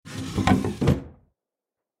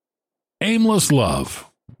Aimless Love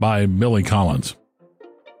by Billy Collins.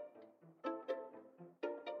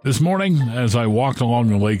 This morning, as I walked along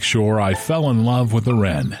the lake shore, I fell in love with a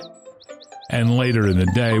wren, and later in the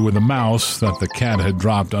day with a mouse that the cat had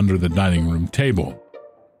dropped under the dining room table.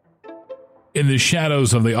 In the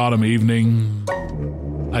shadows of the autumn evening,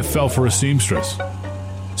 I fell for a seamstress,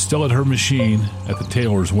 still at her machine at the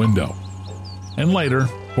tailor's window, and later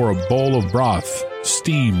for a bowl of broth,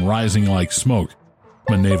 steam rising like smoke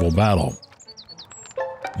from a naval battle.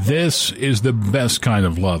 This is the best kind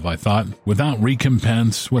of love, I thought, without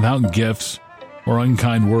recompense, without gifts or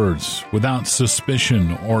unkind words, without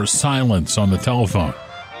suspicion or silence on the telephone.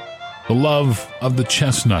 The love of the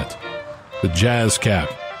chestnut, the jazz cap,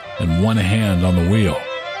 and one hand on the wheel.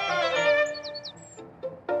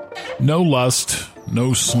 No lust,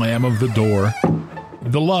 no slam of the door.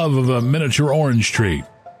 The love of a miniature orange tree,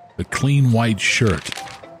 the clean white shirt,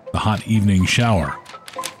 the hot evening shower,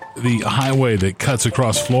 the highway that cuts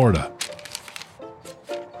across Florida.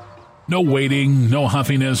 No waiting, no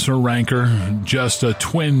huffiness or rancor, just a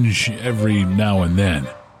twinge every now and then.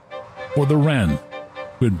 For the wren,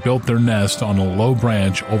 who had built their nest on a low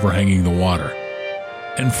branch overhanging the water.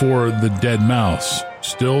 And for the dead mouse,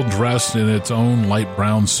 still dressed in its own light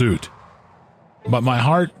brown suit. But my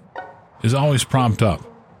heart is always propped up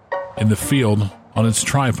in the field on its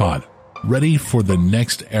tripod, ready for the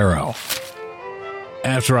next arrow.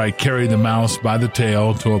 After I carried the mouse by the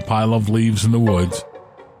tail to a pile of leaves in the woods,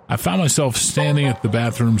 I found myself standing at the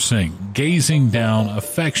bathroom sink, gazing down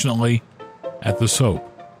affectionately at the soap.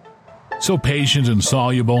 So patient and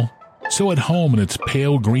soluble, so at home in its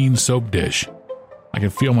pale green soap dish, I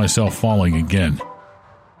could feel myself falling again.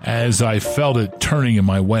 As I felt it turning in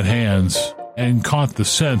my wet hands and caught the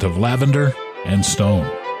scent of lavender and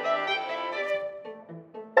stone.